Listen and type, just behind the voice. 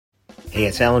Hey,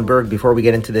 it's Alan Berg. Before we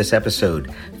get into this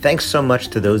episode, thanks so much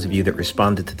to those of you that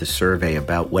responded to the survey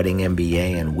about Wedding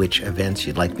MBA and which events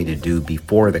you'd like me to do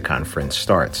before the conference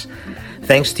starts.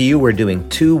 Thanks to you, we're doing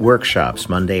 2 workshops,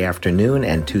 Monday afternoon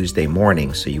and Tuesday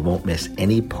morning, so you won't miss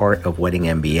any part of Wedding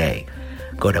MBA.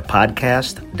 Go to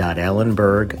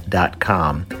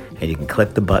podcast.alanberg.com and you can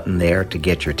click the button there to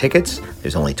get your tickets.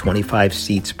 There's only 25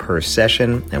 seats per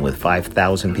session, and with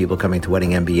 5,000 people coming to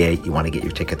Wedding MBA, you want to get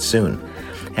your tickets soon.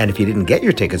 And if you didn't get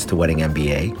your tickets to Wedding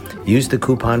MBA, use the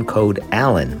coupon code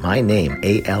ALAN, my name,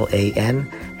 ALAN,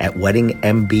 at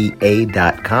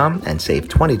weddingmba.com and save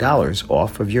 $20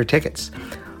 off of your tickets.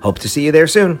 Hope to see you there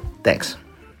soon. Thanks.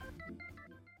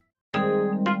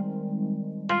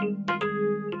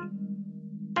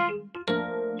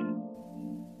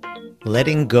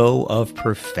 Letting go of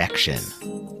perfection.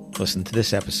 Listen to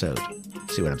this episode.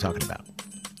 See what I'm talking about.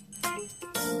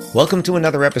 Welcome to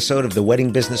another episode of the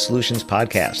Wedding Business Solutions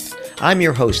Podcast. I'm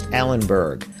your host, Alan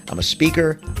Berg. I'm a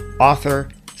speaker, author,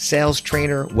 sales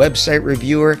trainer, website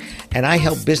reviewer, and I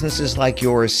help businesses like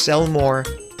yours sell more,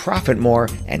 profit more,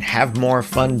 and have more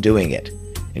fun doing it.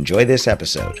 Enjoy this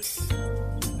episode.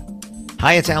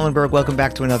 Hi, it's Alan Berg. Welcome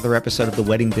back to another episode of the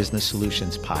Wedding Business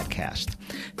Solutions Podcast.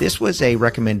 This was a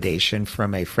recommendation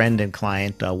from a friend and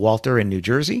client, Walter in New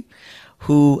Jersey,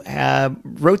 who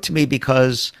wrote to me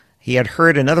because he had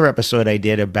heard another episode I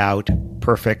did about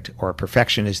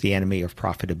perfection is the enemy of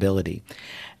profitability.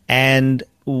 And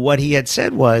what he had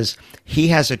said was he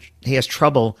has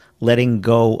trouble letting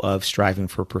go of striving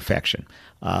for perfection.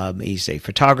 He's a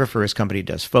photographer. His company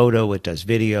does photo, it does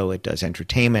video, it does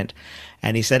entertainment.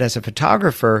 And he said as a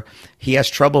photographer, he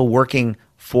has trouble working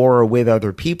for or with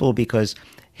other people because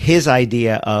his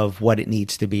idea of what it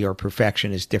needs to be or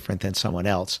perfection is different than someone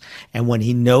else. And when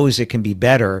he knows it can be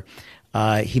better,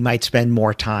 he might spend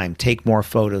more time, take more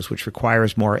photos, which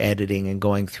requires more editing and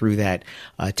going through that,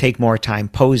 take more time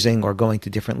posing or going to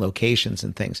different locations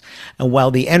and things. And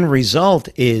while the end result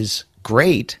is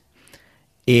great,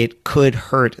 it could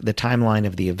hurt the timeline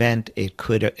of the event. It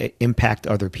could impact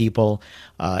other people,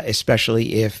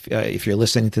 especially if you're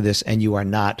listening to this and you are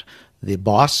not the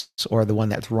boss or the one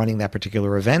that's running that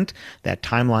particular event. That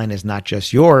timeline is not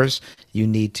just yours. You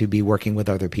need to be working with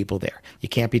other people there. You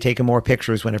can't be taking more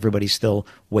pictures when everybody's still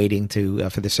waiting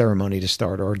for the ceremony to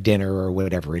start or dinner or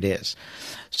whatever it is.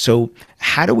 So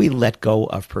how do we let go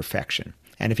of perfection?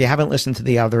 And if you haven't listened to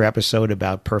the other episode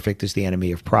about perfect is the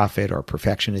enemy of profit or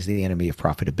perfection is the enemy of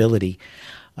profitability,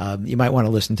 you might want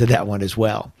to listen to that one as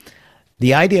well.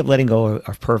 The idea of letting go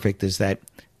of perfect is that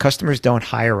customers don't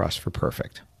hire us for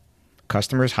perfect.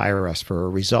 Customers hire us for a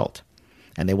result,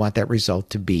 and they want that result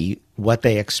to be what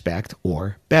they expect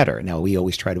or better. Now, we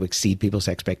always try to exceed people's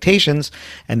expectations,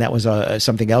 and that was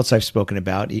something else I've spoken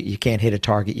about. You can't hit a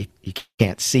target you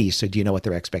can't see, so do you know what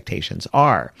their expectations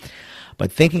are?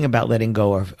 But thinking about letting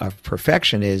go of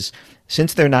perfection is,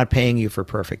 since they're not paying you for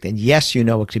perfect, and yes, you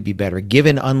know it could be better,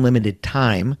 given unlimited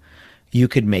time, you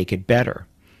could make it better.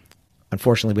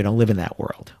 Unfortunately, we don't live in that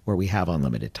world where we have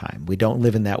unlimited time. We don't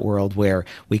live in that world where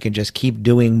we can just keep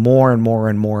doing more and more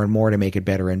and more and more to make it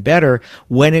better and better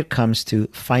when it comes to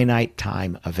finite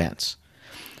time events.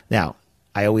 Now,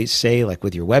 I always say, like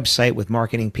with your website, with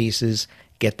marketing pieces,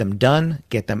 get them done,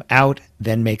 get them out,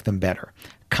 then make them better.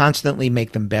 Constantly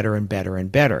make them better and better and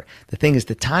better. The thing is,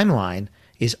 the timeline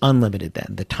is unlimited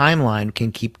then. The timeline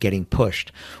can keep getting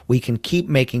pushed. We can keep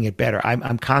making it better.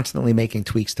 I'm constantly making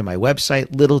tweaks to my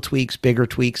website, little tweaks, bigger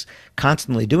tweaks,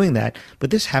 constantly doing that.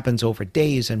 But this happens over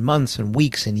days and months and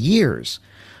weeks and years.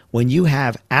 When you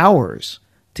have hours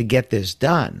to get this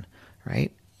done,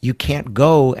 right, you can't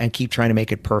go and keep trying to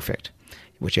make it perfect.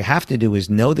 What you have to do is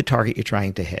know the target you're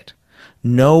trying to hit.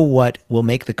 Know what will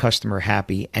make the customer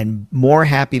happy and more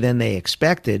happy than they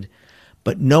expected,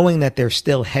 but knowing that there's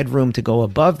still headroom to go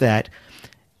above that.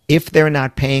 If they're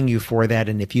not paying you for that,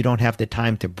 and if you don't have the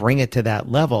time to bring it to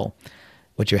that level,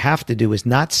 what you have to do is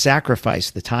not sacrifice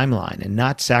the timeline and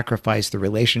not sacrifice the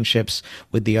relationships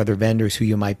with the other vendors who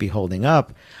you might be holding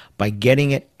up by getting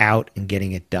it out and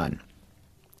getting it done.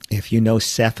 If you know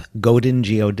Seth Godin,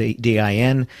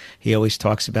 Godin, he always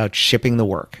talks about shipping the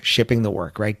work,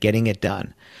 right? Getting it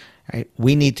done. Right?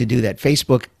 We need to do that.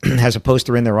 Facebook has a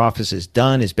poster in their offices,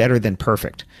 done is better than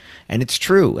perfect. And it's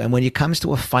true. And when it comes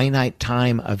to a finite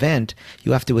time event,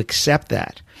 you have to accept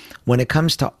that. When it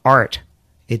comes to art,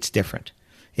 it's different.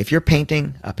 If you're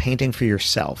painting a painting for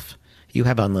yourself, you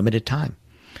have unlimited time.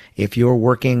 If you're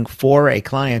working for a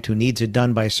client who needs it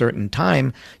done by a certain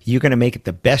time, you're going to make it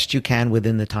the best you can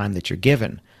within the time that you're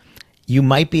given. You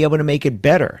might be able to make it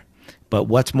better, but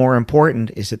what's more important,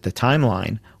 is it the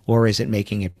timeline or is it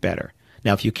making it better?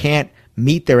 Now, if you can't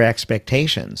meet their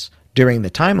expectations, during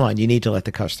the timeline, you need to let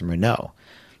the customer know.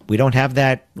 We don't have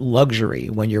that luxury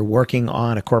when you're working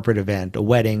on a corporate event, a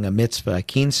wedding, a mitzvah, a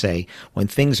kinsey. When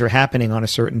things are happening on a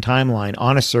certain timeline,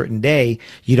 on a certain day,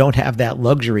 you don't have that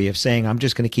luxury of saying, I'm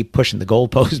just going to keep pushing the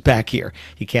goalpost back here.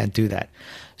 You can't do that.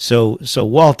 So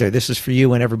Walter, this is for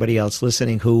you and everybody else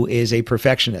listening who is a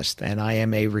perfectionist, and I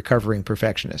am a recovering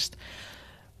perfectionist.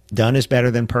 Done is better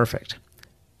than perfect.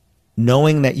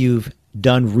 Knowing that you've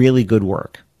done really good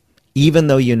work, even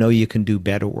though you know you can do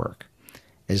better work,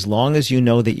 as long as you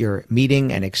know that you're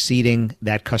meeting and exceeding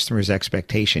that customer's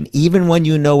expectation, even when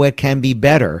you know it can be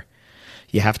better,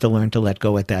 you have to learn to let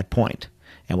go at that point.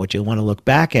 And what you want to look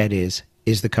back at is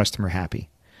the customer happy?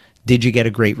 Did you get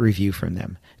a great review from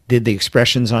them? Did the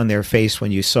expressions on their face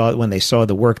when they saw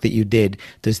the work that you did,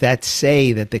 does that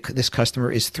say that this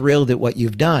customer is thrilled at what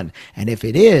you've done? And if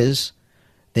it is,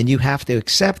 then you have to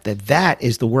accept that that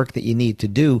is the work that you need to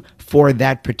do for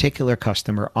that particular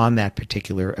customer on that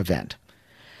particular event.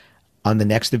 On the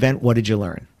next event, what did you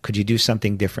learn? Could you do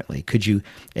something differently? Could you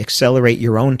accelerate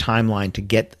your own timeline to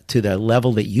get to the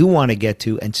level that you want to get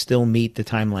to and still meet the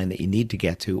timeline that you need to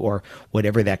get to, or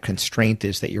whatever that constraint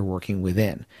is that you're working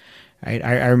within? Right?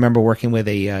 I remember working with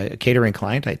a catering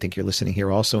client. I think you're listening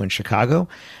here also in Chicago.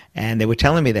 And they were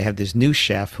telling me they have this new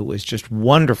chef who was just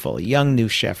wonderful, a young new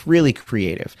chef, really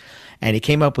creative. And he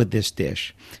came up with this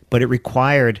dish, but it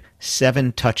required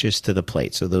 7 touches to the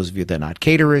plate. So those of you that are not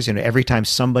caterers, every time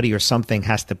somebody or something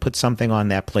has to put something on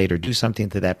that plate or do something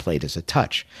to that plate is a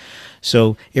touch.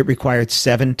 So it required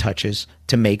 7 touches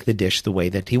to make the dish the way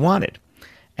that he wanted.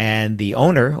 And the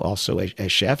owner, also a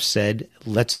chef, said,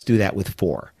 let's do that with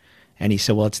 4. And he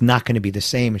said, well, it's not going to be the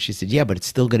same. And she said, yeah, but it's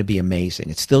still going to be amazing.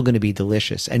 It's still going to be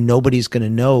delicious. And nobody's going to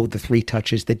know the 3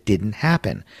 touches that didn't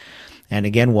happen. And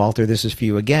again, Walter, this is for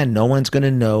you again. No one's going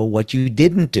to know what you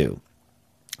didn't do.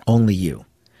 Only you.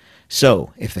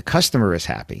 So if the customer is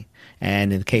happy,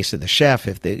 and in the case of the chef,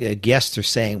 if the guests are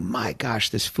saying, my gosh,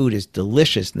 this food is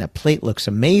delicious and that plate looks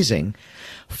amazing,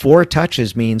 4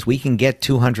 touches means we can get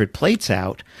 200 plates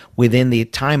out within the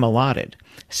time allotted.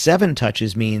 7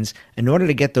 touches means in order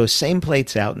to get those same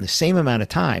plates out in the same amount of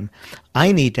time,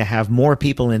 I need to have more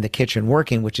people in the kitchen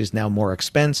working, which is now more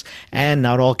expense, and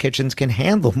not all kitchens can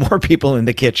handle more people in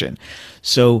the kitchen.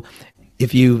 So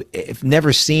if you've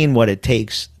never seen what it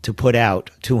takes to put out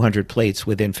 200 plates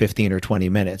within 15 or 20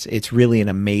 minutes, it's really an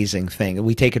amazing thing.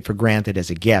 We take it for granted as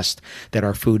a guest that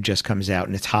our food just comes out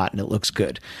and it's hot and it looks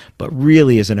good, but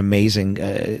really is an amazing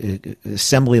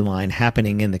assembly line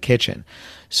happening in the kitchen.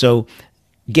 So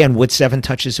again, would 7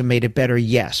 touches have made it better?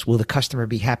 Yes. Will the customer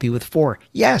be happy with 4?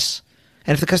 Yes.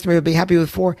 And if the customer would be happy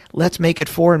with 4, let's make it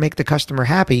 4 and make the customer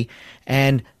happy.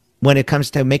 And when it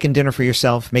comes to making dinner for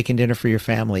yourself, making dinner for your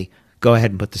family, go ahead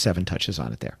and put the 7 touches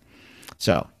on it there.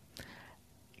 So,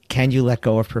 can you let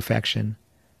go of perfection?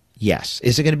 Yes.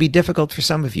 Is it going to be difficult for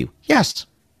some of you? Yes.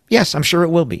 Yes, I'm sure it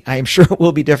will be. I am sure it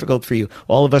will be difficult for you.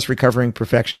 All of us recovering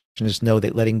perfectionists know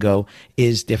that letting go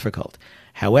is difficult.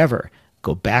 However,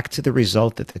 go back to the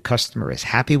result that the customer is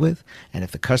happy with. And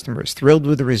if the customer is thrilled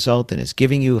with the result and is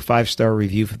giving you a 5-star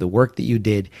review for the work that you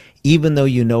did, even though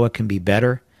you know it can be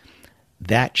better,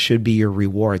 that should be your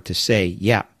reward to say,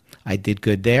 yeah, I did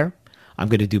good there. I'm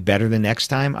going to do better the next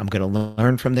time. I'm going to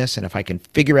learn from this. And if I can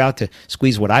figure out to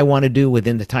squeeze what I want to do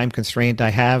within the time constraint I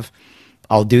have,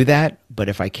 I'll do that. But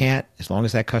if I can't, as long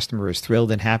as that customer is thrilled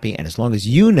and happy, and as long as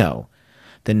you know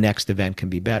the next event can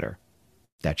be better,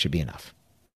 that should be enough.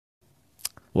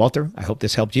 Walter, I hope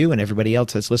this helped you and everybody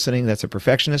else that's listening that's a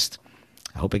perfectionist.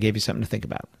 I hope it gave you something to think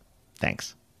about.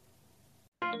 Thanks.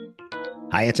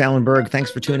 Hi, it's Alan Berg. Thanks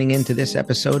for tuning in to this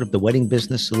episode of the Wedding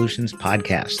Business Solutions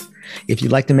Podcast. If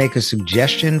you'd like to make a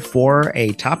suggestion for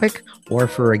a topic or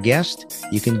for a guest,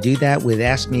 you can do that with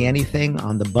Ask Me Anything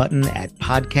on the button at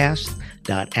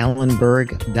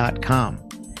podcast.alanberg.com.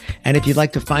 And if you'd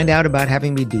like to find out about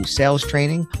having me do sales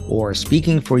training or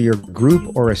speaking for your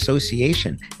group or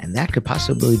association, and that could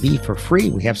possibly be for free,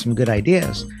 we have some good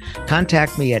ideas,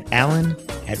 contact me at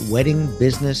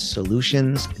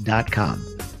alan@weddingbusinesssolutions.com.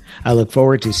 I look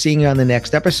forward to seeing you on the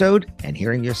next episode and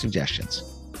hearing your suggestions.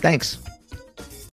 Thanks.